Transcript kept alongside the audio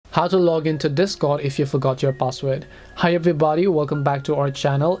How to log into Discord if you forgot your password. Hi everybody, welcome back to our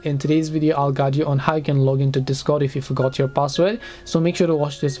channel. In today's video I'll guide you on how you can log into Discord if you forgot your password, so make sure to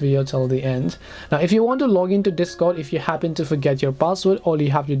watch this video till the end. Now if you want to log into Discord if you happen to forget your password, all you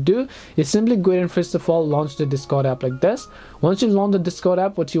have to do is simply go ahead and first of all launch the Discord app like this. Once you launch the Discord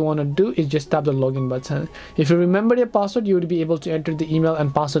app, what you want to do is just tap the login button. If you remember your password, you would be able to enter the email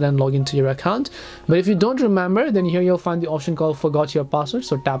and password and log into your account. But if you don't remember, then here you'll find the option called forgot your password,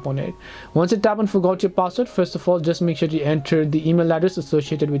 so tap on it. Once you tap on forgot your password, first of all just make sure you enter the email address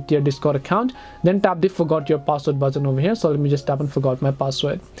associated with your Discord account, then tap the forgot your password button over here. So let me just tap on forgot my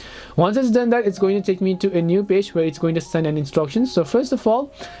password. Once it's done that, it's going to take me to a new page where it's going to send an instruction. So first of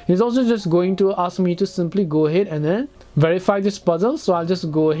all, it's also just going to ask me to simply go ahead and then verify this puzzle. So I'll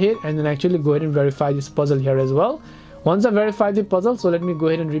just go ahead and then actually go ahead and verify this puzzle here as well. Once I verify the puzzle, so let me go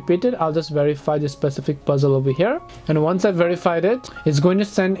ahead and repeat it. I'll just verify the specific puzzle over here, and once I've verified it, it's going to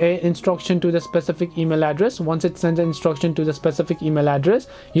send an instruction to the specific email address. Once it sends an instruction to the specific email address,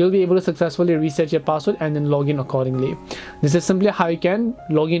 you'll be able to successfully reset your password and then log in accordingly. This is simply how you can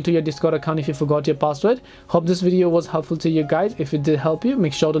log into your Discord account if you forgot your password. Hope this video was helpful to you guys. If it did help you,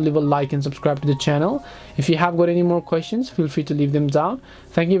 make sure to leave a like and subscribe to the channel. If you have got any more questions, feel free to leave them down.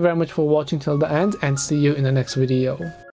 Thank you very much for watching till the end, and see you in the next video.